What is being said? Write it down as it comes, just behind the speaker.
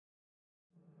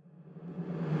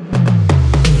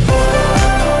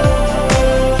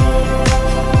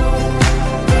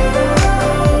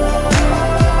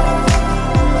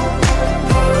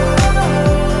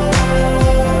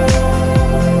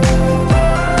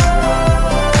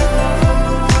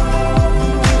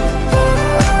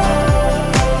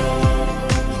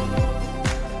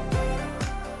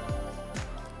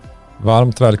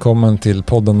Varmt välkommen till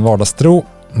podden Vardagstro.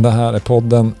 Det här är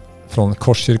podden från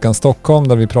Korskyrkan Stockholm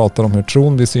där vi pratar om hur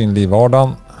tron blir synlig i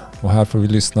vardagen. Och här får vi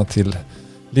lyssna till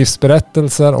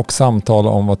livsberättelser och samtala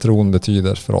om vad tron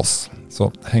betyder för oss.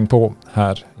 Så häng på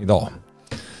här idag.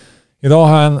 Idag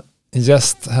har jag en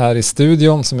gäst här i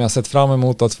studion som jag sett fram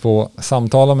emot att få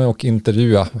samtala med och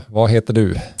intervjua. Vad heter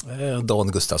du?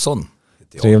 Dan Gustafsson.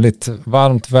 Trevligt.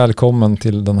 Varmt välkommen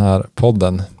till den här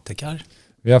podden. Tackar.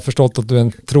 Vi har förstått att du är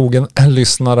en trogen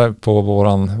lyssnare på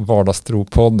våran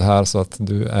vardagstro-podd här så att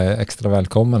du är extra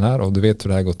välkommen här och du vet hur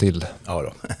det här går till. Ja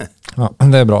då. Ja,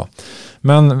 det är bra.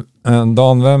 Men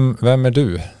Dan, vem är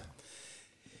du?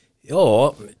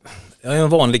 Ja, jag är en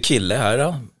vanlig kille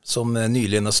här som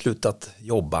nyligen har slutat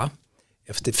jobba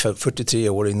efter 43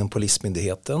 år inom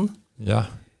polismyndigheten. Ja.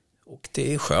 Och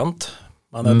det är skönt.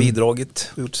 Man har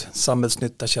bidragit och gjort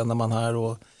samhällsnytta känner man här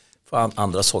och får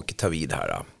andra saker ta vid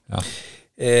här. Ja.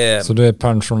 Så du är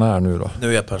pensionär nu då? Nu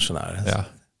är jag pensionär. Ja.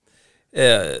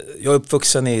 Jag är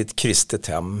uppvuxen i ett kristet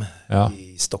hem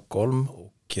i Stockholm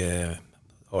och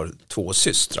har 2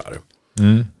 systrar.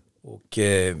 Mm. Och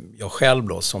jag själv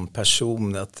då som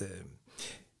person att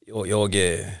jag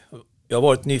har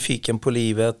varit nyfiken på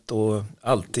livet och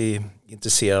alltid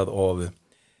intresserad av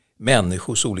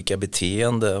människors olika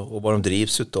beteende och vad de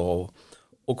drivs utav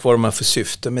och vad de har för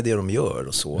syfte med det de gör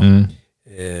och så.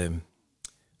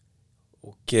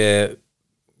 Och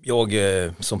jag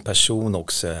som person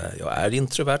också, jag är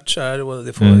introvert så här och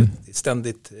det får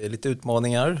ständigt lite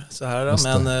utmaningar så här,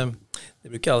 men det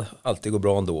brukar alltid gå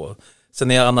bra ändå.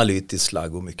 Sen är jag analytisk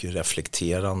lagd och mycket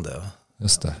reflekterande.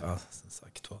 Just det. Ja, som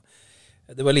sagt,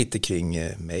 det var lite kring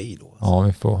mig då. Ja,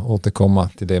 vi får återkomma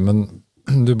till det. Men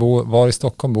du var i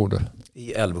Stockholm bor du?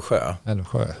 I Älvsjö.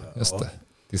 Älvsjö, just det.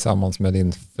 Tillsammans med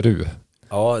din fru.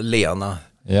 Ja, Lena.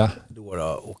 Ja.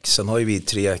 Och sen har ju vi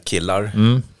 3 killar.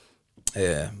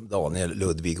 Daniel,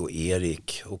 Ludvig och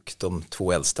Erik. Och de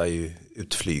 2 äldsta är ju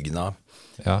utflygna.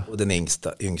 Ja. Och den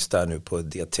yngsta är nu på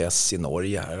DTS i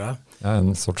Norge här. Ja,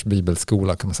 en sorts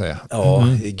bibelskola kan man säga. Ja,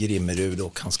 i Grimmerud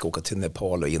och han ska åka till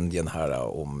Nepal och Indien här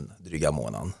om dryga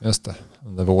månaden. Just det,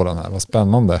 under våren här. Vad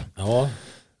spännande. Ja.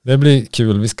 Det blir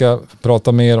kul. Vi ska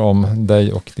prata mer om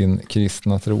dig och din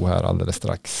kristna tro här alldeles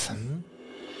strax.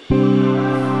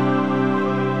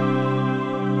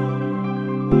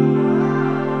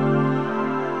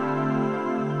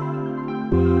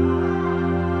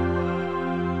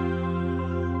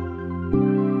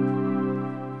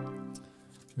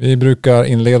 Vi brukar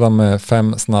inleda med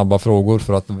 5 snabba frågor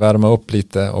för att värma upp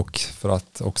lite och för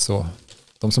att också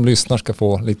de som lyssnar ska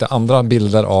få lite andra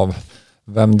bilder av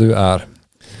vem du är.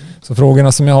 Så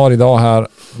frågorna som jag har idag här,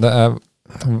 det är: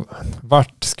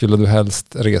 vart skulle du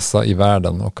helst resa i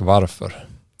världen och varför?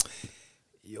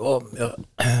 Ja,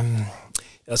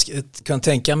 jag kan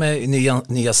tänka mig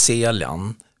Nya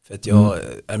Zeeland för att jag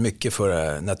är mycket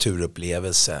för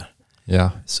naturupplevelser.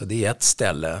 Ja. Så det är ett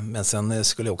ställe, men sen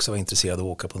skulle jag också vara intresserad av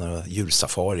att åka på några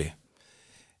djursafari.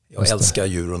 Jag älskar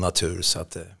djur och natur så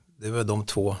att det var de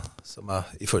 2 som jag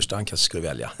i första hand kanske skulle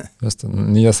välja. Just det,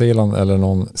 Nya Zeeland eller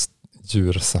någon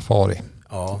djursafari.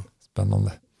 Ja.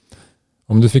 Spännande.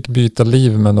 Om du fick byta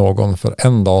liv med någon för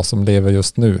en dag som lever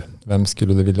just nu, vem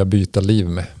skulle du vilja byta liv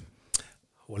med?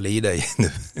 Håll i dig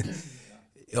nu.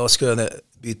 Jag skulle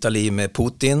byta liv med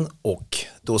Putin och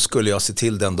då skulle jag se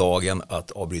till den dagen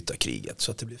att avbryta kriget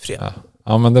så att det blir fred.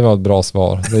 Ja, men det var ett bra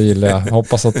svar. Det gillar jag.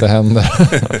 Hoppas att det händer.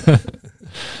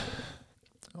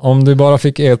 Om du bara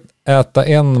fick äta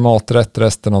en maträtt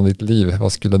resten av ditt liv,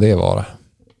 vad skulle det vara?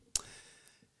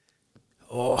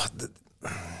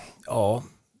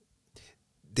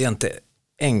 Det är inte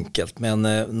enkelt, men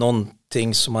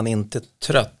någonting som man inte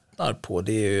tröttnar på,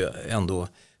 det är ju ändå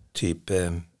typ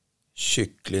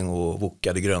kyckling och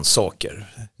wokade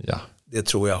grönsaker. Ja. Det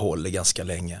tror jag håller ganska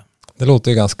länge. Det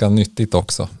låter ju ganska nyttigt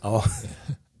också. Ja.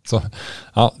 Så,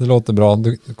 ja, det låter bra.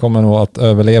 Du kommer nog att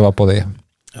överleva på det.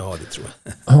 Ja, det tror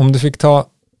jag. Om du fick ta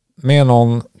med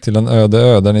någon till en öde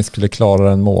ö där ni skulle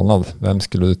klara en månad, vem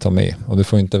skulle du ta med? Och du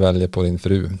får inte välja på din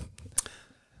fru.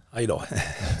 Aj då.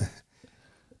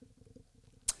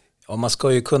 Ja, man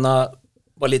ska ju kunna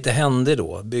vara lite händig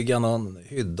då. Bygga någon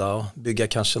hydda, bygga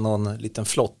kanske någon liten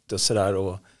flotte och sådär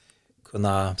och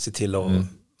kunna se till att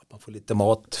man får lite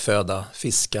mat, föda,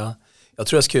 fiska. Jag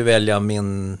tror jag skulle välja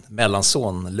min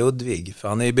mellanson Ludvig, för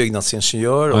han är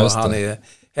byggnadsingenjör och han är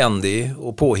händig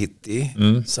och påhittig.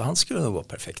 Så han skulle nog vara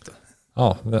perfekt.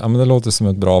 Ja, men det låter som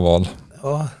ett bra val.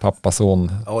 Ja.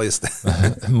 Pappason. Ja, just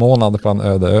det. Månad på en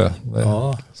öde ö.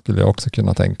 Det skulle jag också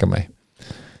kunna tänka mig.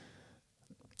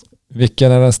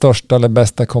 Vilken är den största eller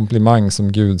bästa komplimang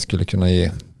som Gud skulle kunna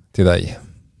ge till dig?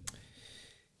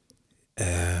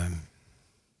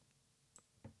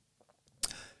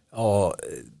 Ja,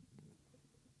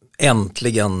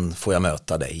 äntligen får jag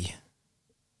möta dig.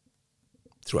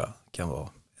 Tror jag kan vara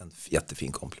en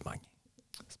jättefin komplimang.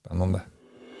 Spännande.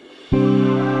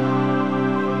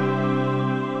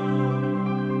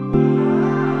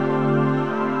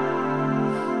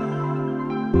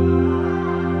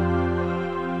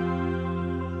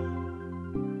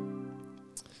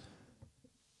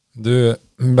 Du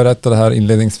berättade här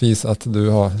inledningsvis att du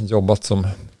har jobbat som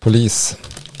polis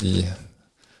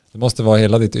det måste vara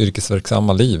hela ditt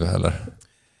yrkesverksamma liv, eller?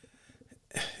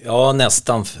 Ja,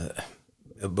 nästan.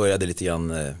 Jag började lite grann,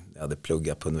 jag hade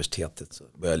pluggat på universitetet, så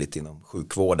började lite inom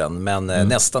sjukvården, men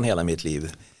nästan hela mitt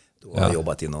liv då har jag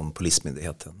jobbat inom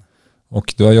polismyndigheten.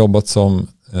 Och du har jobbat som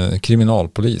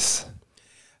kriminalpolis?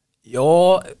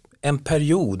 Ja, en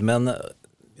period, men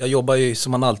jag jobbar ju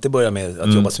som man alltid börjar med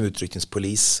att jobba som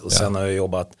utryckningspolis, och sen har jag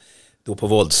jobbat då på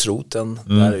våldsroten,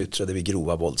 där utredde vi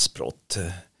grova våldsbrott.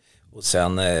 Och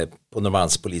sen på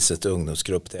Norrmalmspolisens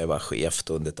ungdomsgrupp där jag var chef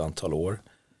under ett antal år.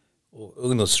 Och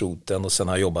ungdomsroten, och sen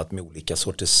har jag jobbat med olika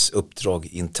sorters uppdrag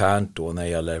internt då när det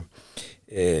gäller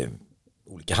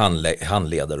olika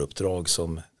handledaruppdrag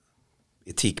som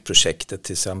etikprojektet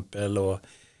till exempel, och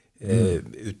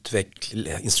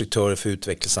instruktörer för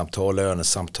utvecklingssamtal,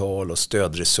 lönesamtal och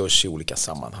stödresurs i olika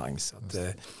sammanhang. Så att,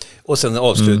 och sen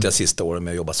avslutade jag sista året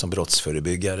med att jobba som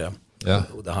brottsförebyggare. Ja.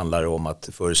 Och det handlar om att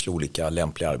föreslå olika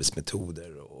lämpliga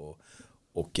arbetsmetoder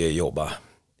och jobba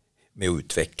med att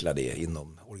utveckla det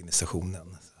inom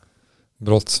organisationen.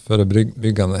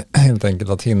 Brottsförebyggande, helt enkelt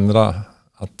att hindra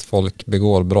att folk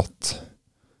begår brott.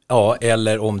 Ja,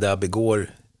 eller om det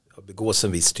begås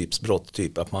en viss typs brott,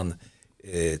 typ att man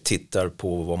tittar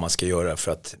på vad man ska göra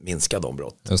för att minska de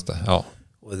brott. Just det, ja.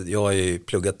 Och jag har ju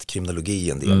pluggat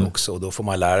kriminologi en del också, och då får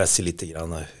man lära sig lite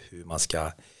grann hur man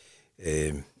ska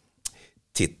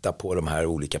titta på de här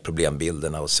olika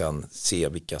problembilderna och sen se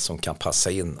vilka som kan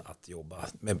passa in att jobba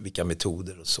med vilka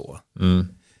metoder och så.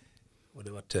 Och det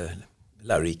har varit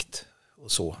lärorikt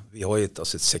och så. Vi har ju ett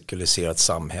sekulariserat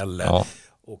samhälle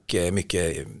och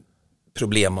mycket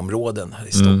problemområden här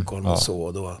i Stockholm och så.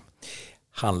 Och då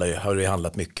har det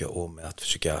handlat mycket om att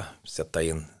försöka sätta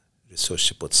in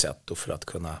resurser på ett sätt och för att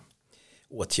kunna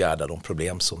åtgärda de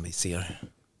problem som vi ser.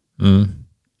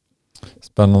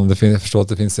 Spännande. Jag förstår att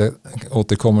det finns, jag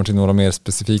återkommer till några mer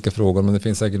specifika frågor, men det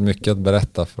finns säkert mycket att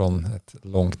berätta från ett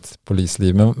långt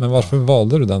polisliv. Men varför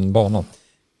valde du den banan?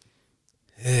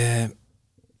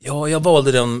 Jag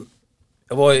valde den.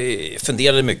 Jag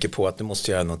funderade mycket på att nu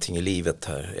måste jag göra någonting i livet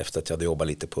här efter att jag hade jobbat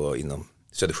lite inom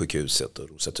Södersjukhuset och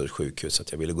Rosatorps sjukhus,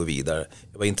 att jag ville gå vidare.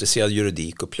 Jag var intresserad av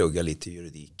juridik och plugga lite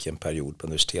juridik en period på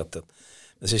universitetet.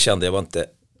 Men så kände jag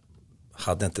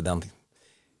hade inte den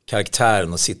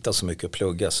karaktären att sitta så mycket och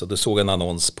plugga, så då såg jag en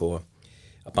annons på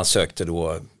att man sökte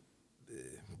då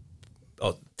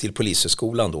till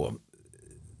polishögskolan då,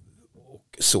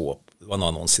 och så det var en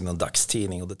annons i någon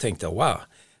dagstidning, och då tänkte jag wow,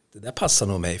 det där passar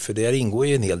nog mig, för där ingår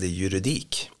ju en hel del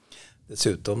juridik.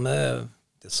 Dessutom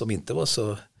det som inte var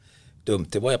så dumt,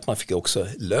 det var att man fick också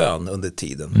lön under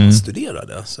tiden man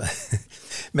studerade. Så.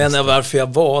 Men varför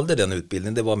jag valde den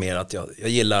utbildningen, det var mer att jag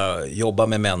gillar att jobba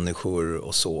med människor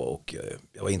och så, och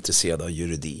jag var intresserad av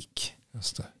juridik.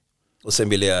 Just det. Och sen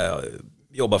ville jag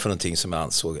jobba för någonting som jag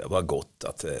ansåg var gott,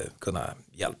 att kunna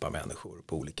hjälpa människor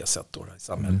på olika sätt då, i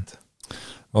samhället.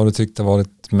 Vad har du tyckt har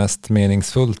varit mest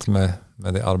meningsfullt med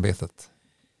det arbetet?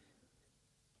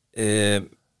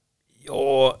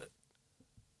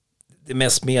 Det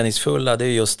mest meningsfulla, det är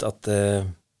just att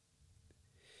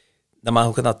när man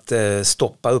har kunnat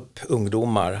stoppa upp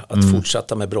ungdomar att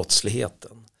fortsätta med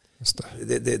brottsligheten. Just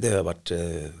det har varit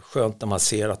skönt när man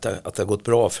ser att det har gått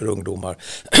bra för ungdomar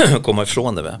att komma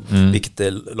ifrån det. Vilket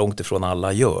det långt ifrån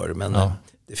alla gör, men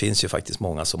det finns ju faktiskt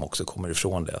många som också kommer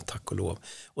ifrån det, tack och lov.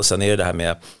 Och sen är det här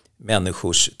med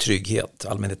människors trygghet,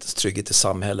 allmänhetens trygghet i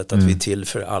samhället, att vi är till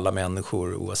för alla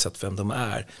människor oavsett vem de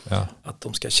är. Ja. Att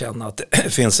de ska känna att det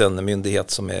finns en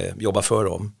myndighet som jobbar för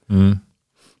dem.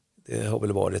 Det har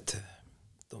väl varit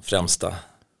de främsta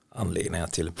anledningarna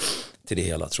till det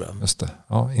hela, tror jag. Just det,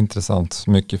 ja, intressant.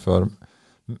 Mycket för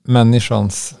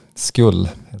människans skull,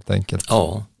 helt enkelt.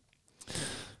 Ja.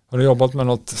 Har du jobbat med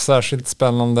något särskilt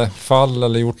spännande fall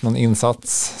eller gjort någon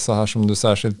insats så här som du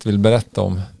särskilt vill berätta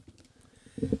om?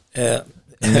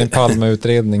 En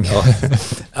Palmeutredning.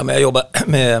 Men jag jobbar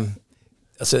med,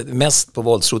 mest på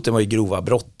våldsroten var ju grova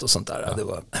brott och sånt där. Ja. Det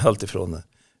var allt ifrån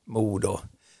mord och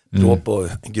dråp och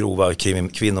grova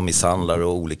kvinnomisshandlare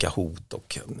och olika hot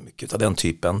och mycket av den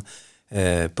typen.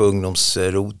 På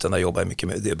ungdomsroten jobbar jag mycket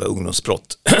med, det var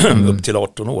ungdomsbrott upp till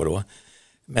 18 år då.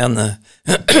 Men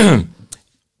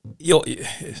Ja,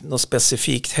 någon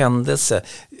specifikt händelse.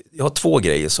 Jag har 2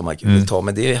 grejer som man vill ta,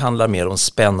 men det handlar mer om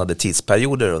spännande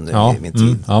tidsperioder under min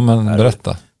tid. Ja, men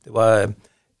berätta. Det var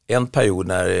en period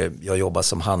när jag jobbade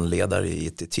som handledare i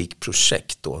ett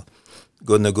etikprojekt då.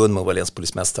 Gunmo var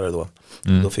länspolismästare då.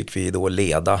 Då fick vi då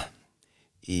leda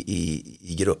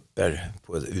i grupper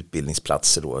på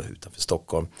utbildningsplatser då utanför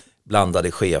Stockholm.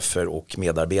 Blandade chefer och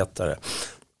medarbetare.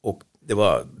 Och det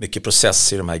var mycket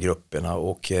process i de här grupperna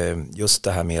och just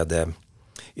det här med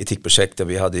etikprojektet,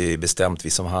 vi hade ju bestämt, vi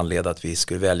som handledare, att vi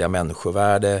skulle välja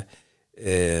människovärde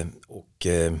och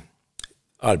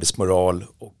arbetsmoral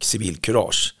och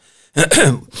civilkurage.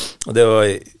 Och det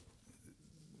var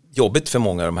jobbigt för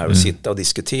många av de här att sitta och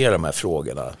diskutera de här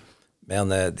frågorna. Men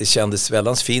det kändes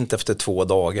väldigt fint efter 2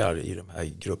 dagar i de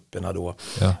här grupperna då.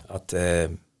 Ja. Att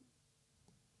det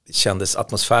kändes,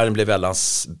 atmosfären blev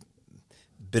väldigt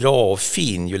bra och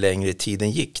fin ju längre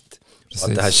tiden gick.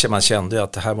 Att det här, man kände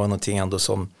att det här var någonting ändå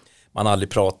som man aldrig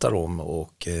pratar om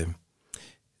och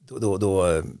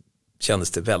då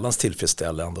kändes det väldigt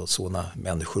tillfredsställande och så när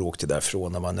människor åkte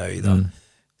därifrån och var nöjda.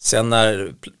 Sen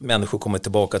när människor kommer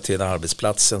tillbaka till den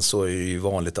arbetsplatsen så är det ju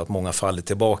vanligt att många faller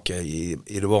tillbaka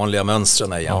i de vanliga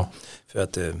mönstren igen. Ja. För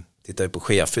att tittar vi på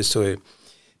chefer så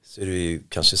är det ju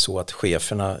kanske så att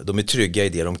cheferna, de är trygga i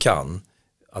det de kan.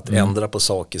 Att ändra på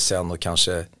saker sen och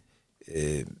kanske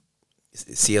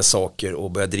se saker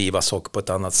och börja driva saker på ett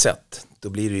annat sätt. Då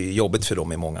blir det ju jobbigt för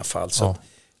dem i många fall. Så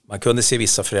man kunde se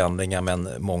vissa förändringar men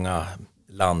många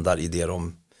landar i det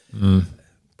de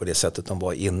på det sättet de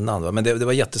var innan. Men det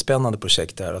var jättespännande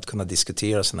projekt där att kunna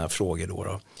diskutera sådana här frågor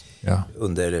då. Ja.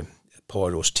 Under ett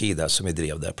par års tid där som vi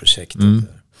drev det här projektet.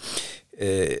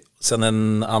 Sen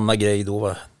en annan grej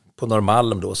då på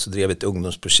Norrmalm då så drev vi ett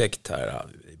ungdomsprojekt här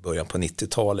i början på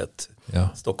 90-talet. Ja.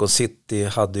 Stockholm City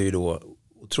hade ju då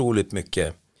otroligt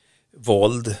mycket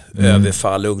våld,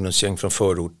 överfall, ungdomsgäng från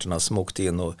förorterna som åkte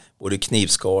in och både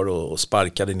knivskar och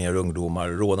sparkade ner ungdomar,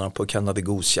 rådarna på Canada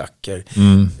Goose-jackor.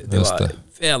 Det var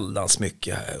väldigt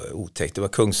mycket otäckt. Det var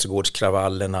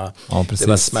Kungsträdgårdskravallerna, det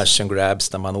var smash and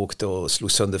grabs när man åkte och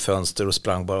slog sönder fönster och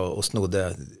sprang bara och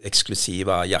snodde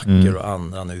exklusiva jackor och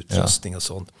annan utrustning och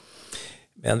sånt.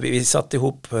 Men vi satt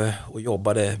ihop och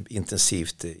jobbade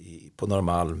intensivt på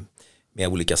Norrmalm med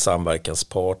olika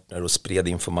samverkanspartner och spred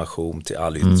information till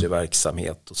all yttre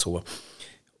verksamhet och så.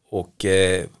 Och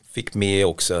fick med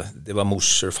också, det var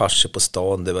morsor och farsor på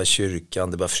stan, det var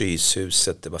kyrkan, det var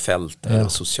Fryshuset, det var fältare, det var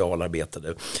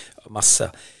socialarbetare,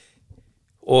 massa.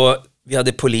 Och vi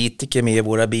hade politiker med i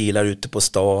våra bilar ute på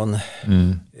stan.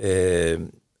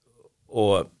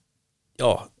 Och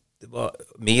ja, det var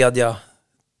media,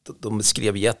 de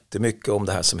skrev jättemycket om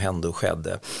det här som hände och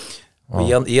skedde.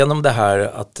 Och genom det här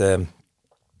att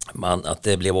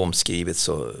det blev omskrivet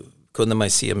så kunde man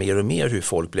se mer och mer hur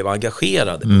folk blev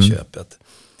engagerade med köpet.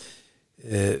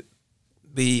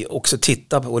 Vi också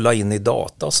tittade och la in i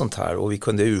data och sånt här och vi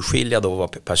kunde urskilja då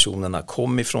vad personerna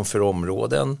kom ifrån för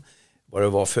områden, vad det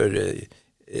var för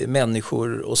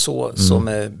människor och så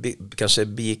som kanske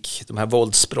begick de här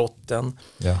våldsbrotten.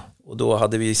 Ja. Och då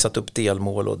hade vi satt upp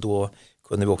delmål och då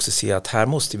kunde vi också se att här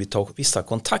måste vi ta vissa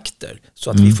kontakter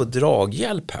så att vi får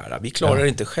draghjälp här. Vi klarar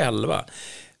inte själva.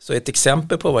 Så ett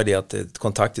exempel på var det att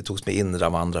kontakter togs med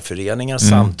invandrarföreningar,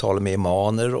 samtal med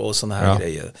imaner och sådana här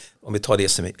grejer. Om vi tar det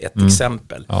som ett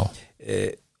exempel. Ja.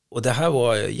 Och det här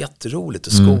var jätteroligt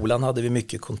och skolan hade vi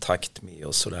mycket kontakt med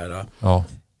och sådär. Ja.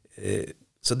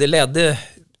 Så det ledde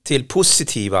till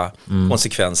positiva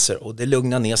konsekvenser och det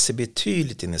lugnade ner sig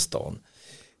betydligt in i stan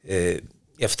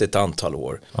efter ett antal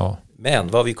år. Ja. Men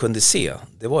vad vi kunde se,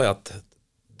 det var ju att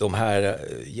de här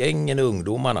gängen och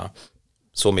ungdomarna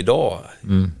som idag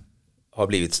har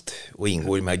blivit och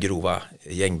ingår i de här grova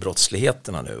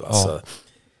gängbrottsligheterna nu. Alltså,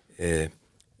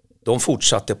 de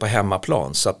fortsatte på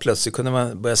hemmaplan så att plötsligt kunde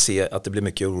man börja se att det blev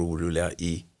mycket oroliga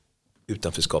i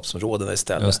utanförskapsområdena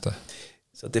istället. Just det.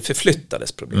 Så att det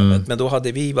förflyttades problemet. Men då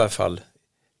hade vi i varje fall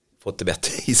fått det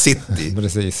bättre i city.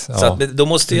 Precis, ja. Så att, då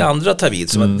måste ju andra ta vid.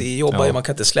 Så att det jobbar, man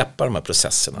kan inte släppa de här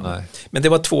processerna. Nej. Men det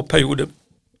var 2 perioder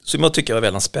som jag tycker var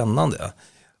väldigt spännande.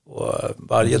 Och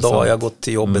varje dag jag gått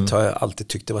till jobbet har jag alltid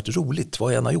tyckt det varit roligt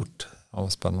vad jag än har gjort. Ja,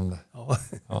 spännande. Ja.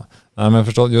 Ja. Nej, men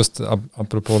förstås, just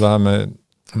apropå det här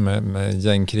med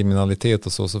gängkriminalitet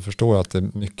och så förstår jag att det är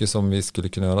mycket som vi skulle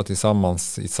kunna göra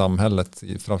tillsammans i samhället,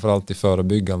 framförallt i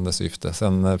förebyggande syfte.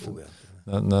 Sen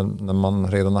när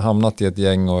man redan har hamnat i ett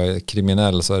gäng och är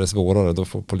kriminell så är det svårare, då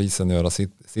får polisen göra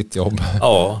sitt jobb.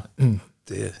 Ja,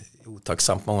 det är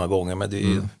otacksamt många gånger, men det är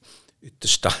ju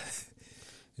yttersta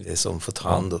det som får ta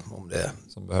hand om det.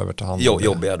 Som behöver ta hand om det.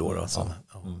 Jobbiga då. Ja.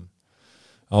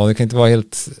 Ja, det kan inte vara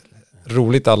helt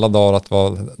roligt alla dagar att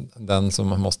vara den som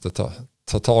man måste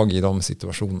ta tag i de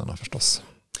situationerna förstås.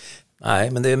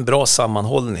 Nej, men det är en bra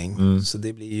sammanhållning. Så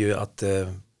det blir ju att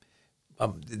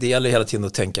det gäller hela tiden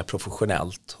att tänka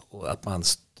professionellt och att man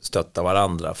stöttar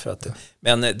varandra.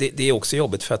 Men det är också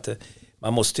jobbigt för att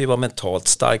man måste ju vara mentalt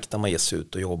stark när man ger sig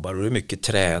ut och jobbar, och det är mycket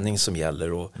träning som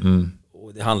gäller och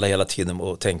det handlar hela tiden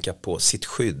om att tänka på sitt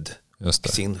skydd.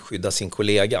 Skydda sin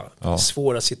kollega.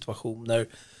 Svåra situationer,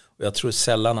 och jag tror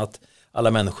sällan att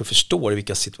alla människor förstår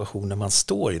vilka situationer man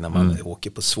står i när man åker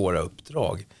på svåra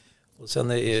uppdrag. Och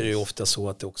sen är det ju ofta så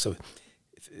att det också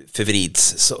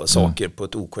förvrids saker på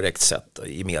ett okorrekt sätt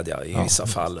i media i vissa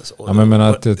fall.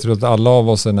 Jag tror att alla av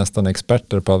oss är nästan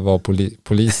experter på att vara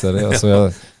poliser. Alltså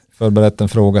jag förberett en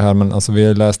fråga här, men alltså vi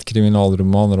har läst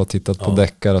kriminalromaner och tittat på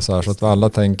deckare och så här, så att vi alla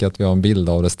tänker att vi har en bild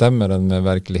av det. Stämmer den med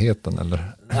verkligheten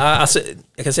eller? Alltså,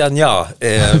 jag kan säga ja.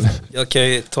 Jag kan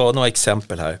ju ta några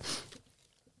exempel här.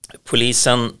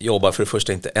 Polisen jobbar för det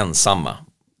första inte ensamma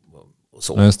och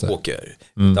så åker,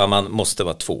 där man måste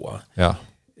vara 2. Ja.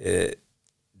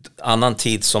 Annan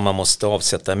tid som man måste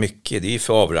avsätta mycket, det är ju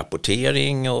för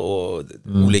avrapportering och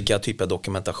olika typer av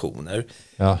dokumentationer.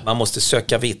 Ja. Man måste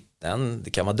söka vittnen, det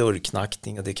kan vara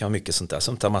dörrknackning och det kan vara mycket sånt där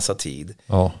som tar massa tid.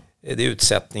 Ja. Det är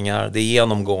utsättningar, det är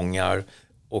genomgångar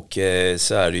och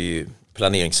så är det ju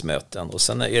planeringsmöten, och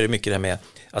sen är det mycket det här med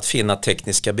att finna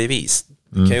tekniska bevis.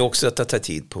 Det kan ju också ta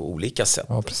tid på olika sätt.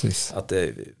 Ja, precis. Att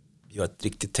göra ett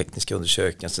riktigt tekniska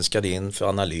undersökningar, sen ska det in för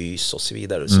analys och så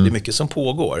vidare. Så det är mycket som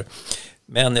pågår.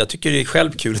 Men jag tycker det är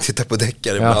själv kul att titta på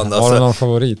deckare ibland. Har du någon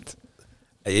favorit?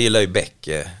 Jag gillar ju Beck.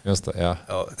 Just det,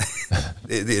 ja.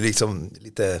 Det är liksom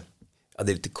lite,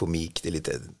 det är lite komik, det är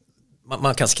lite,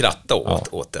 man kan skratta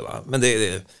åt det, va? Men det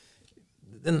är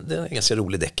en ganska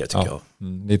rolig deckare tycker jag.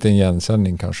 Lite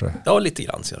igenkänning kanske. Ja, lite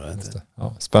grann.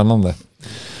 Ja, spännande.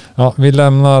 Ja, vi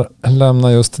lämnar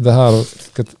just det här och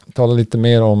ska tala lite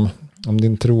mer om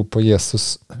din tro på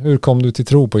Jesus. Hur kom du till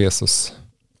tro på Jesus?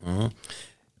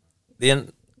 Det är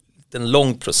en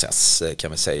lång process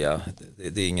kan man säga.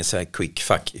 Det är ingen så här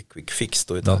quick fix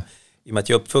då, utan i och med att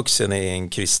jag är uppvuxen i en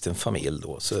kristen familj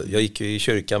då, så jag gick i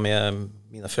kyrkan med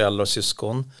mina föräldrar och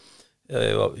syskon.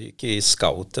 Jag gick i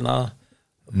scouterna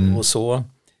och så.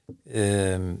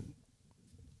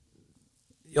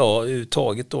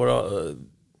 Överhuvudtaget då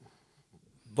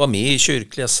var med i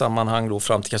kyrkliga sammanhang då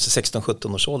fram till kanske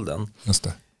 16-17 års åldern. Just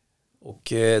det.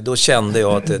 Och då kände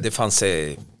jag att det fanns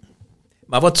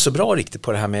man var inte så bra riktigt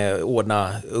på det här med att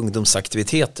ordna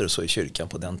ungdomsaktiviteter och så i kyrkan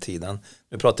på den tiden.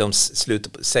 Nu pratar jag om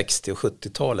slutet på 60- och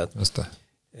 70-talet. Just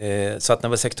det. Så att när jag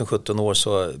var 16-17 år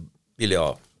så ville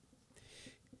jag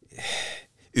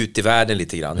ut i världen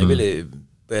lite grann. Jag ville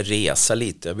börja resa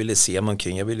lite. Jag ville se mig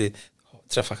omkring. Jag ville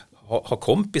ha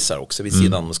kompisar också vid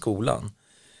sidan om skolan.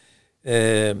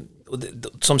 Och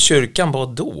som kyrkan var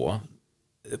då,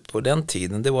 på den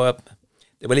tiden, det var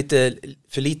lite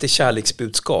för lite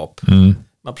kärleksbudskap.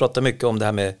 Man pratar mycket om det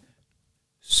här med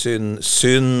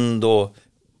synd och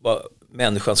vad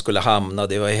människan skulle hamna,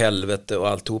 det var i helvete och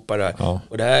alltihopa där. Ja.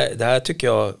 Och det här tycker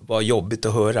jag var jobbigt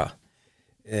att höra.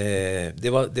 Det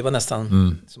var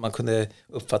nästan som man kunde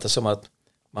uppfatta som att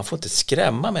man får inte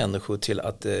skrämma människor till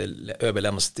att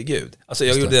överlämna sig till Gud. Alltså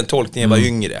jag gjorde den tolkningen när jag var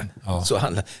yngre. Ja. Så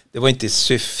det var inte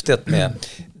syftet med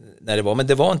när det var, men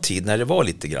det var en tid när det var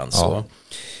lite grann så. Ja.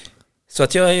 Så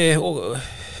att jag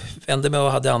vände mig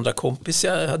och hade andra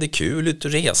kompisar, jag hade kul ut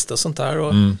och reste och sånt där.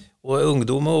 Och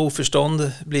ungdom och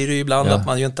oförstånd blir det ju ibland att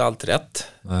man gör inte allt rätt.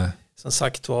 Nej. Som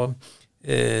sagt var.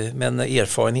 Men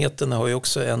erfarenheten har ju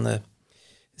också en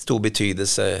stor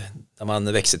betydelse när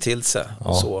man växer till sig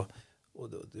och så. Och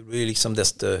det blir liksom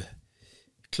desto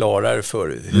klarare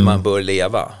för hur man bör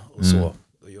leva och så.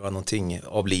 Och göra någonting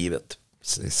av livet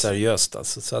seriöst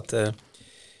alltså. Så att,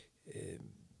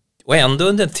 och ändå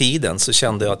under tiden så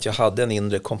kände jag att jag hade en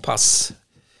inre kompass.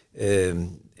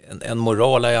 En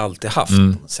moral har jag alltid haft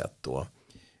på något sätt då.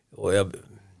 Och jag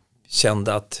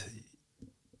kände att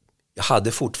jag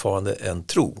hade fortfarande en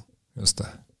tro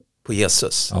på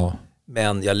Jesus. Ja.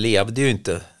 Men jag levde ju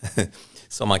inte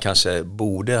som man kanske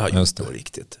borde ha gjort då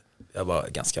riktigt. Jag var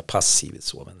ganska passiv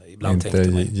så, men ibland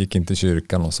tänkte man... Gick inte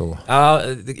kyrkan och så? Ja,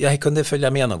 jag kunde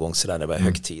följa med någon gång sådär när det var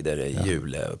högtider,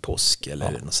 jul, påsk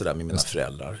eller något sådär med mina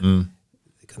föräldrar.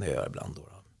 Det kan jag göra ibland då.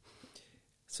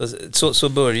 Så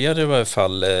började det i alla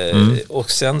fall.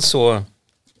 Och sen så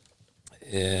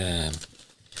jag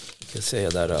kan säga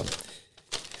där.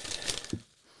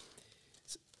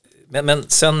 Men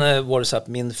sen var det så att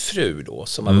min fru då,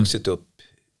 som har vuxit upp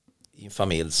i en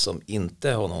familj som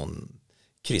inte har någon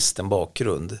kristen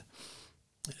bakgrund,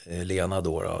 Lena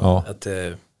då, att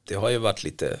det har ju varit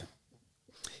lite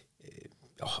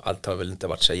allt har väl inte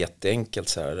varit så jätteenkelt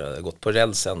så här, det har gått på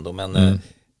räls ändå, men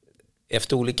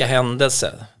efter olika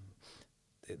händelser,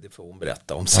 det får hon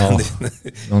berätta om sen.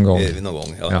 Någon gång. Någon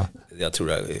gång, ja. Jag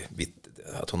tror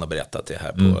att hon har berättat det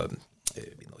här på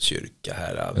vid någon kyrka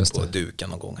här på duken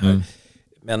någon gång här.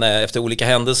 Men efter olika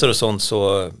händelser och sånt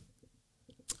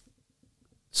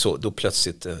så då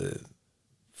plötsligt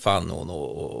fann hon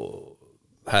och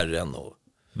Herren och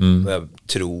började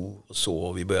tro och så,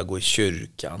 och vi började gå i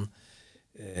kyrkan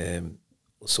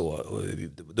och så, och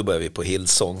då började vi på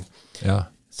Hillsong.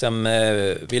 Sen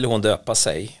ville hon döpa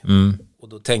sig och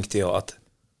då tänkte jag att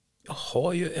jag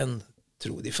har ju en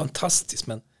tro, det är fantastiskt,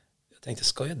 men jag tänkte,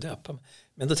 ska jag döpa mig?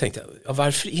 Men då tänkte jag,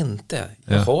 varför inte?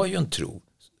 Jag har ju en tro,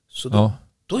 så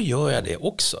då gör jag det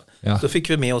också. Så fick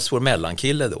vi med oss vår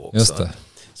mellankille då också. Just det.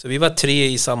 Så vi var 3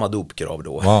 i samma dopgrav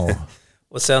då. Wow.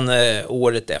 Och sen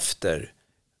året efter,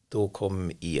 då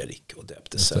kom Erik och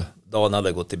döpte sig. Dan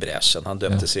hade gått i bräschen. Han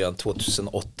döpte sig redan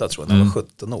 2008 tror jag, när han var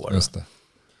 17 år. Just det.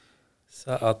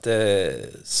 Så att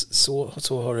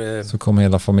så har det... Så kom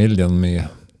hela familjen med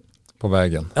på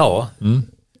vägen. Ja,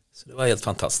 så det var helt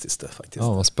fantastiskt det, faktiskt.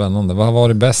 Ja, vad spännande. Vad har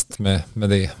varit bäst med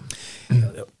det?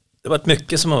 Det har varit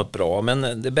mycket som har varit bra,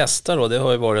 men det bästa då, det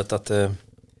har ju varit att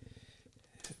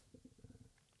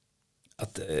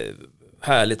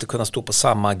härligt att kunna stå på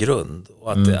samma grund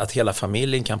och att hela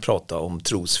familjen kan prata om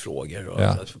trosfrågor. Och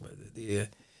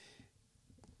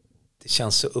det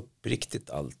känns så uppriktigt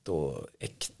allt och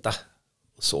äkta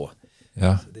och så.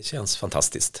 Så det känns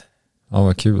fantastiskt. Ja,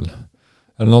 vad kul.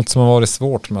 Är det något som har varit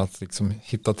svårt med att liksom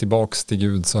hitta tillbaks till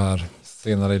Gud så här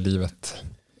senare i livet?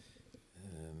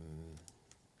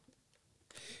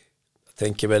 Jag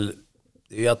tänker väl,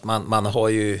 det är ju att man har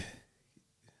ju,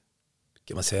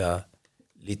 kan man säga,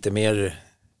 lite mer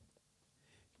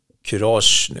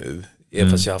kurage nu.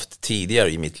 Även fast jag har haft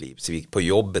tidigare i mitt liv, på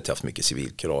jobbet har jag haft mycket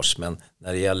civilkurage, men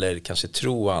när det gäller kanske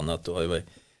tro och annat, då har jag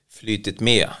flytit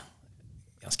med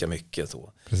ganska mycket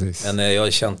då. Precis. Men jag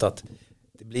har känt att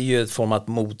det blir ju ett form av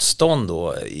motstånd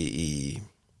då i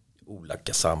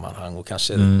olika sammanhang, och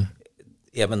kanske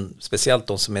även speciellt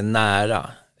de som är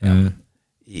nära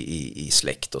i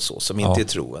släkt och så, som inte är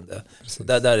troende.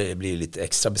 Där blir det lite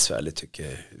extra besvärligt,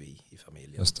 tycker vi i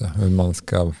familjen. Just det, hur man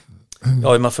ska...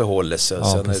 Ja, hur man förhåller sig.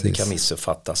 Sen det kan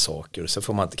missuppfatta saker. Så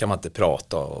kan man inte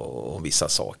prata om vissa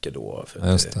saker då.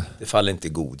 För det faller inte i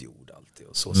god jord alltid.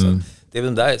 Och så. Så det är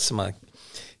väl där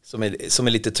som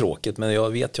är lite tråkigt. Men jag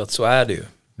vet ju att så är det ju.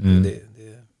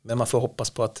 Men man får hoppas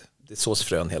på att det sås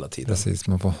frön hela tiden. Precis,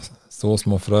 man får så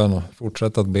små frön och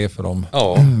fortsätta att be för de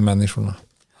människorna.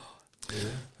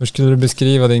 Hur skulle du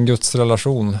beskriva din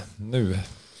gudsrelation nu?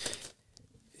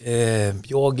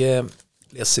 Jag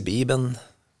läser Bibeln.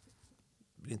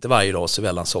 Inte varje dag, så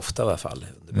väldigt ofta i alla fall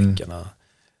under veckorna,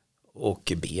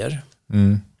 och ber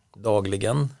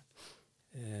dagligen.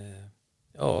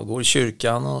 Går i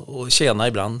kyrkan och tjänar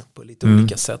ibland på lite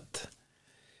olika sätt.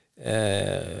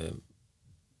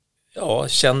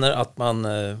 Känner att man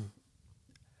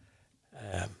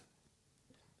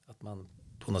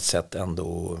på något sätt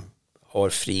ändå har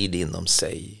frid inom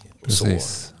sig. Och så.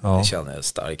 Det känner jag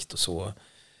starkt och så.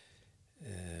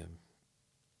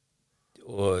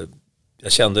 Och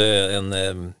jag kände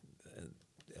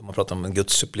om man pratar om en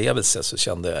gudsupplevelse, så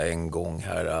kände jag en gång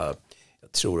här,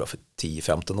 jag tror för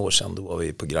 10-15 år sedan, då var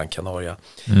vi på Gran Canaria.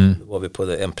 Då var vi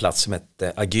på en plats som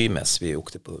hette Agymes. Vi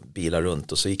åkte på bilar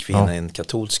runt och så gick vi in i en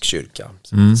katolsk kyrka,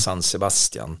 San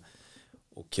Sebastian,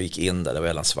 och gick in där. Det var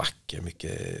väldigt vacker,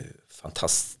 mycket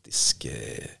fantastiska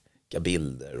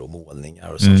bilder och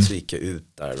målningar, och så gick jag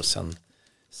ut där, och sen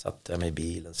satte jag mig i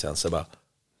bilen. Sen så bara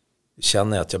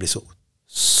känner jag att jag blir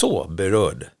så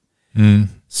berörd.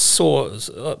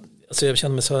 Alltså jag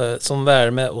kände mig som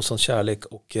värme och som kärlek,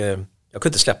 och jag kunde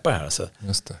inte släppa det här. Alltså.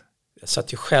 Just det. Jag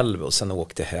satt ju själv och sen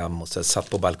åkte hem och sen satt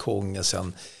på balkongen,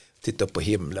 sen tittade upp på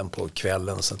himlen på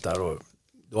kvällen och sånt där, och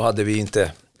då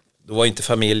var inte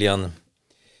familjen,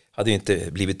 hade ju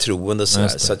inte blivit troende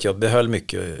så att jag behöll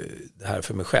mycket det här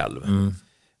för mig själv.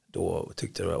 Då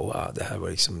tyckte jag det här var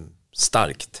liksom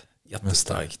starkt,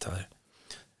 jättestarkt här.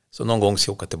 Så någon gång ska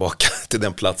jag åka tillbaka till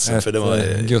den platsen. För det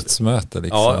var gudsmöte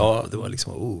liksom. Ja, det var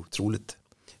liksom otroligt.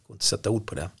 Jag kan inte sätta ord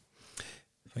på det.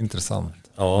 Intressant.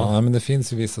 Ja, men det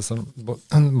finns ju vissa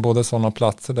både sådana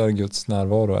platser där Guds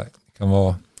närvaro kan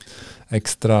vara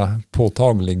extra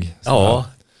påtaglig.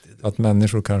 Att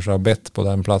människor kanske har bett på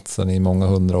den platsen i många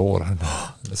 100 år.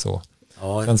 Eller så.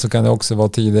 Men så kan det också vara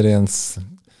tider i ens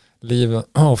liv.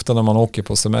 Ofta när man åker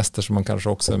på semester, så man kanske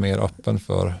också är mer öppen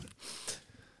för,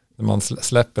 när man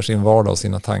släpper sin vardag och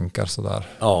sina tankar sådär.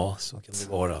 Ja, så kan det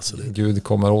vara. Så Gud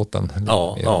kommer åt den.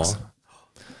 Också.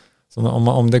 Så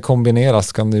om det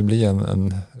kombineras kan det bli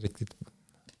en riktigt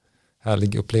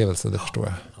härlig upplevelse, det förstår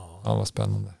jag. Ja, vad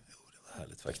spännande. Jo, det var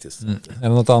härligt faktiskt. Är det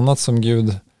något annat som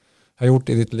Gud har gjort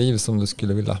i ditt liv som du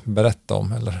skulle vilja berätta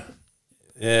om? Eller?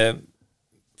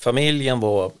 Familjen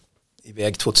var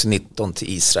iväg 2019 till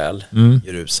Israel,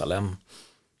 Jerusalem.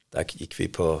 Där gick vi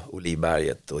på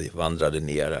Olivberget och vandrade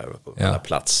ner där på alla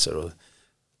platser. Och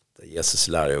där Jesus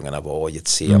lärjungarna var,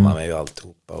 Getsemane och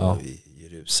alltihopa och i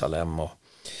Jerusalem. Och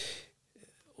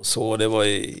så, det var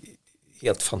ju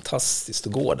helt fantastiskt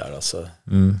att gå där. Alltså.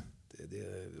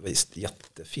 Det var just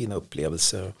jättefina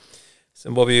upplevelser.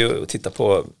 Sen var vi ju och tittade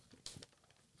på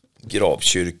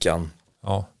gravkyrkan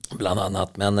bland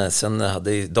annat. Men sen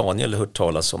hade Daniel hört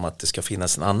talas om att det ska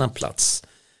finnas en annan plats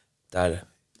där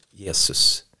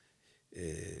Jesus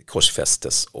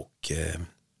korsfästes och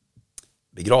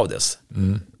begravdes.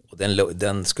 Och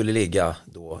den skulle ligga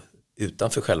då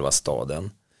utanför själva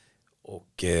staden.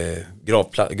 Och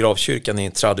gravkyrkan är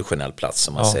en traditionell plats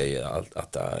som man säger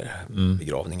att där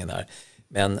begravningen är.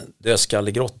 Men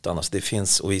Dödskallegrottan, alltså det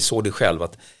finns, och vi såg det själv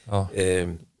att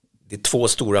det är 2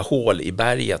 stora hål i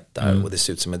berget där och det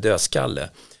ser ut som en dödskalle.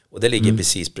 Och det ligger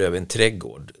precis bredvid en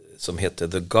trädgård som heter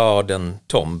The Garden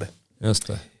Tomb. Just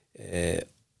det.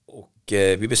 Och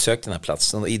vi besökte den här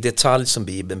platsen och i detalj som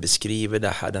Bibeln beskriver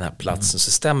den här platsen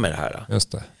så stämmer det här.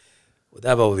 Just det. Och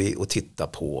där var vi och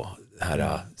tittade på den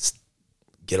här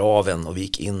graven och vi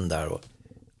gick in där och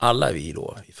alla vi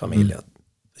då i familjen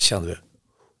kände vi,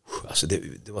 alltså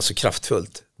det var så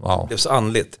kraftfullt. Wow. Det blev så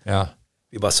andligt. Ja.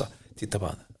 Vi bara sa, titta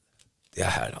på det är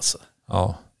här alltså.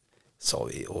 Ja. Sa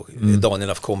vi. Och Daniel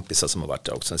har kompisar som har varit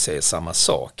där också och säger samma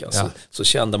sak. Alltså, så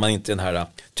kände man inte den här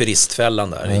turistfällan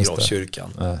där i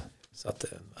gravkyrkan. Så att,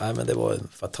 men det var en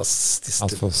fantastisk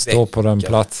att få stå på den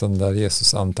platsen där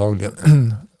Jesus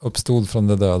antagligen uppstod från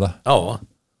de döda. Ja,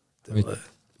 det var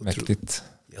mäktigt.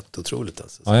 Jätteotroligt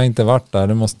alltså. Ja, jag har inte varit där,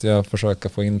 det måste jag försaka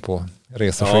få in på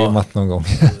reseschemat någon gång.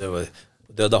 Det var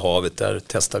Döda havet, där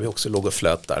testade vi också, låg och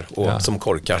flöt där och som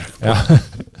korkar. Ja.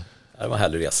 Det var en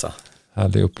härlig resa.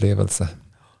 Härlig upplevelse.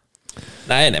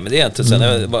 Nej, men det är inte sen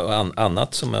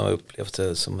annat som jag har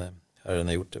upplevt som Herren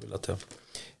har gjort, det väl att jag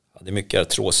hade mycket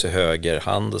artros i höger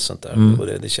hand och sånt där. Och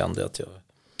det kände jag att jag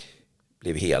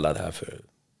blev helad här för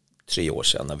 3 år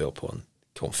sedan när vi var på en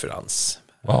konferens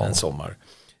en sommar.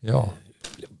 Ja.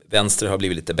 Vänster har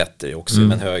blivit lite bättre också,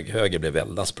 men höger blev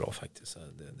väldigt bra faktiskt.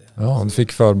 Ja, du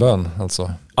fick förbön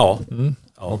alltså. Ja.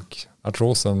 Och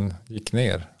artrosen gick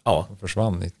ner och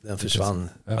försvann. Den försvann.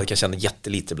 Ja. Jag kan känna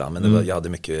jättelite ibland, men jag hade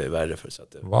mycket värre för så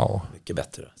att det var mycket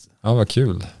bättre. Alltså. Ja, vad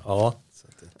kul. Ja. Så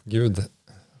att Gud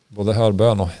både hör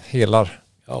bön och helar.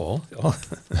 Ja.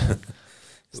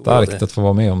 Starkt att få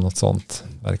vara med om något sånt,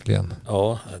 verkligen.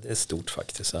 Ja, det är stort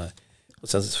faktiskt. Och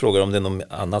sen frågar de om det är något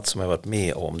annat som jag varit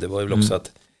med om. Det var väl också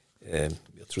att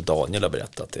jag tror Daniel har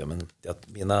berättat det, men att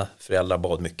mina föräldrar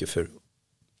bad mycket för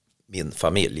min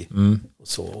familj.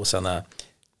 Och sen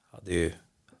hade ju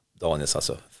Daniels,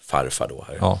 alltså farfar då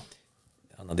här,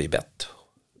 han hade ju bett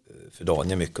för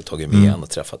Daniel mycket och tagit med han och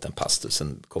träffat en pastor.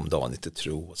 Sen kom Daniel till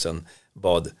tro och sen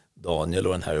bad Daniel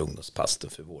och den här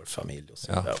ungdomspastorn för vår familj.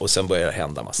 Och sen började det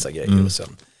hända massa grejer och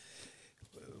sen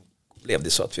blev det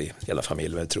så att vi, hela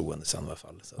familjen var troende sen i alla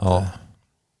fall. Så att,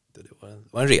 det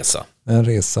var en resa. En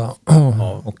resa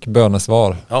och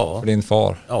bönesvar för din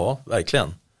far. Ja,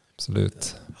 verkligen.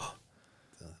 Absolut.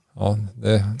 Ja,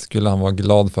 det skulle han vara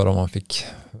glad för om han fick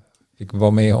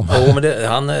vara med om. Ja,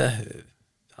 men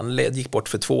han gick bort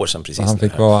för 2 år sedan precis. Han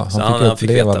fick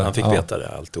veta det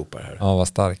alltihopa här. Ja, vad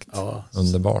starkt. Ja,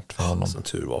 underbart för honom. Som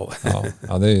tur var.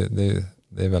 Ja, det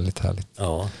är väldigt härligt.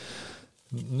 Ja.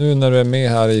 Nu när du är med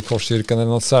här i Korskyrkan, är det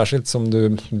något särskilt som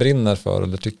du brinner för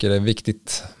eller tycker är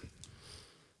viktigt?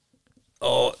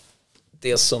 Ja,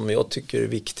 det som jag tycker är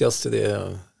viktigast det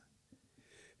är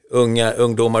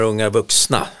ungdomar, unga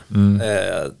vuxna.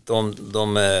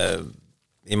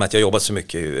 I och med att jag jobbat så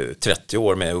mycket 30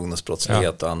 år med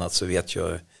ungdomsbrottslighet och annat, så vet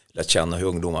jag lärt känna hur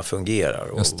ungdomar fungerar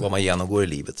och vad man genomgår i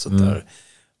livet. Sånt där.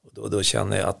 Och då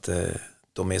känner jag att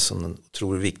de är en sån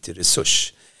otroligt viktig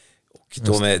resurs. Och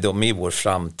de är vår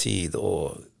framtid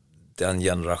och den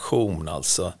generation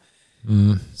alltså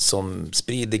som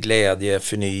sprider glädje,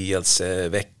 förnyelse,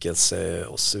 väckelse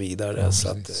och så vidare. Ja, så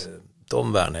att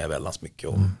de värnar jag väldigt mycket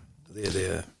om.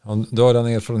 Ja, du har den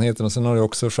erfarenheten och sen har du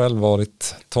också själv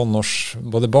varit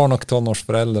både barn och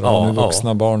tonårsföräldrar och nu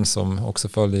vuxna barn som också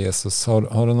följer Jesus.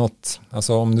 Har du något,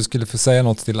 alltså om du skulle få säga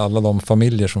något till alla de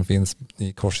familjer som finns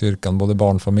i Korskyrkan, både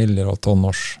barnfamiljer och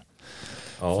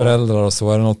tonårsföräldrar och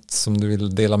så, är det något som du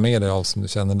vill dela med dig av som du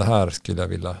känner det här skulle jag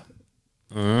vilja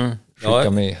skicka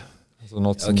med? Alltså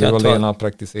något som du och Lena har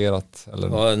praktiserat? Eller?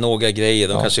 Ja, några grejer,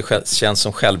 de kanske känns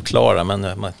som självklara,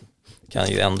 men man kan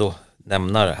ju ändå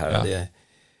nämna det här.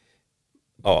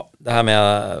 Det här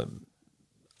med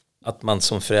att man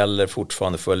som förälder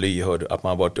fortfarande får lyhörd, att man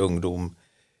har varit ungdom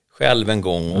själv en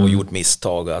gång och gjort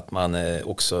misstag, och att man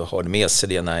också har med sig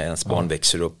det när ens barn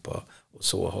växer upp och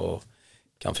så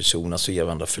kan försonas och ge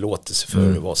varandra förlåtelse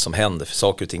för vad som händer, för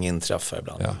saker och ting inträffar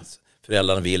ibland.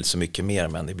 Föräldrarna vill så mycket mer,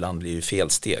 men ibland blir det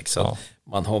felsteg, så att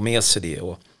man har med sig det.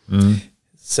 Och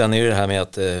sen är det här med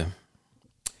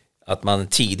att man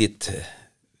tidigt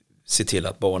ser till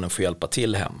att barnen får hjälpa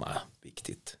till hemma,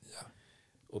 viktigt.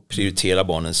 Och prioritera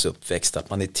barnens uppväxt, att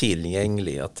man är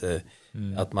tillgänglig,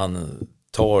 att man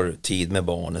tar tid med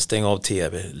barnen, stäng av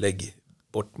tv, lägg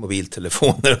bort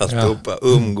mobiltelefoner, alltihopa,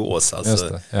 umgås,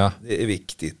 alltså, det är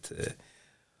viktigt.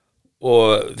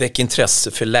 Och väck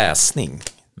intresse för läsning,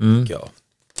 tycker jag.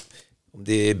 Om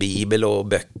det är bibel och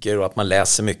böcker och att man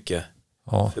läser mycket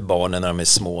för barnen när de är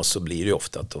små, så blir det ju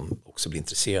ofta att de också blir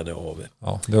intresserade av det.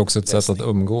 Ja, det är också ett sätt att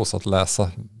umgås, att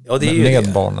läsa det är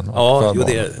med barnen.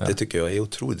 Det tycker jag är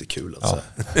otroligt kul. Alltså.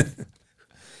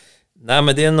 Nej,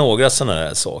 men det är några sådana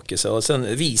här saker. Så, och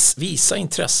sen visa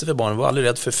intresse för barnen. Var aldrig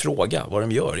rädd för fråga vad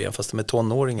de gör, även fast de är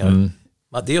tonåringar.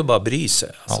 Det är ju bara att bry sig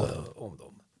om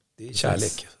dem. Det är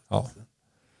kärlek. Ja.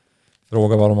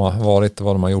 Fråga vad de har varit och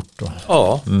vad de har gjort. Då.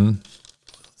 Ja.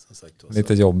 Som sagt,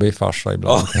 lite jobbig farsa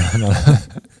ibland.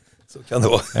 Så kan det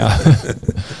vara.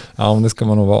 Ja, men det ska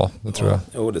man nog vara. Det tror jag.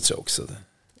 Jo, det tror jag också.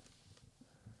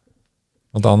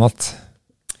 Något annat?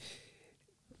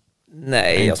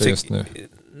 Nej, jag just nu.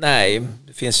 Nej,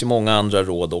 det finns ju många andra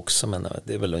råd också, men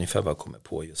det är väl ungefär vad jag kommer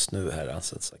på just nu här.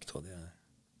 Alltså, sagt.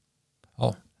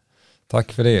 Ja,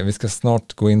 tack för det. Vi ska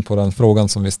snart gå in på den frågan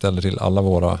som vi ställer till alla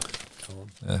våra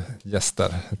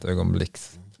gäster. Ett ögonblick.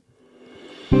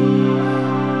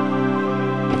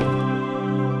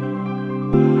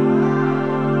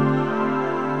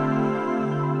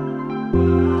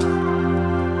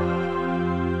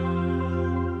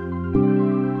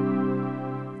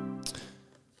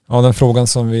 Ja, den frågan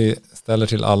som vi ställer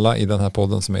till alla i den här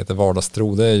podden som heter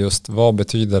Vardagstro, det är just: vad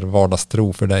betyder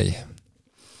vardagstro för dig?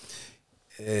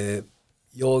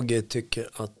 Jag tycker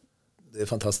att det är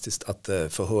fantastiskt att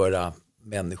få höra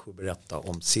människor berätta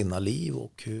om sina liv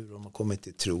och hur de har kommit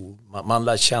till tro. Man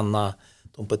lär känna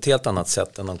dem på ett helt annat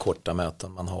sätt än de korta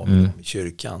möten man har med dem i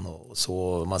kyrkan. Och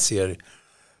så man ser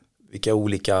vilka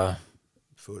olika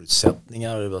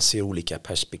förutsättningar, man ser olika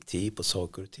perspektiv på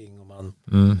saker och ting. Och man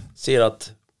ser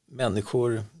att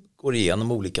människor går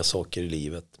igenom olika saker i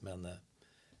livet,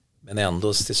 men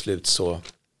ändå till slut så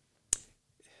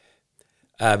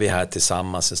är vi här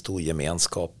tillsammans, en stor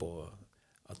gemenskap, och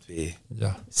att vi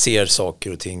ser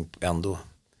saker och ting ändå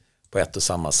på ett och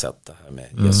samma sätt, det här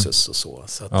med Jesus och så.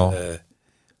 Så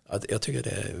att jag tycker det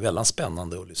är väldigt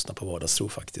spännande att lyssna på vardagstro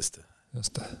faktiskt.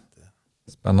 Just det.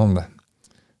 Spännande.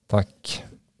 Tack.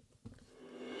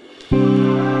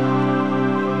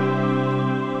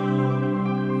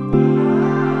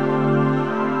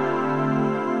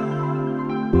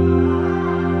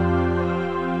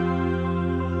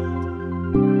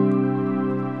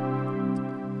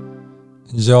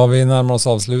 Ja, vi närmar oss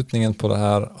avslutningen på det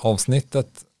här avsnittet,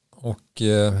 och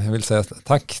jag vill säga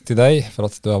tack till dig för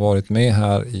att du har varit med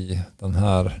här i det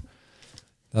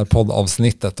här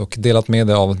poddavsnittet och delat med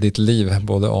dig av ditt liv,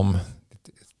 både om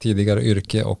ditt tidigare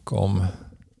yrke och om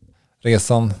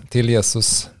resan till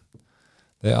Jesus.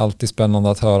 Det är alltid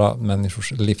spännande att höra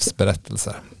människors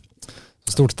livsberättelser.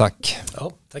 Stort tack.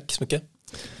 Ja, tack så mycket.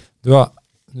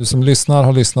 Du som lyssnar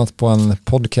har lyssnat på en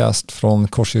podcast från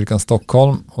Korskyrkan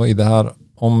Stockholm, och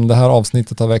om det här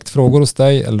avsnittet har väckt frågor hos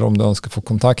dig eller om du önskar få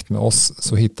kontakt med oss,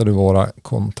 så hittar du våra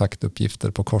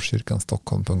kontaktuppgifter på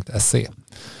korskyrkanstockholm.se.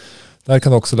 Där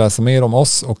kan du också läsa mer om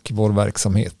oss och vår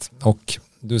verksamhet. Och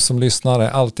du som lyssnar är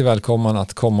alltid välkommen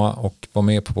att komma och vara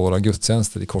med på våra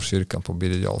gudstjänster i Korskyrkan på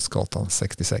Birger Jarlsgatan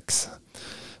 66.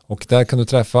 Och där kan du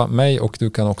träffa mig, och du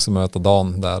kan också möta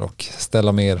Dan där och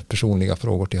ställa mer personliga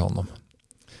frågor till honom.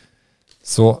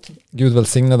 Så Gud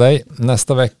välsigne dig.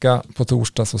 Nästa vecka på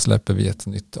torsdag så släpper vi ett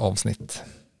nytt avsnitt.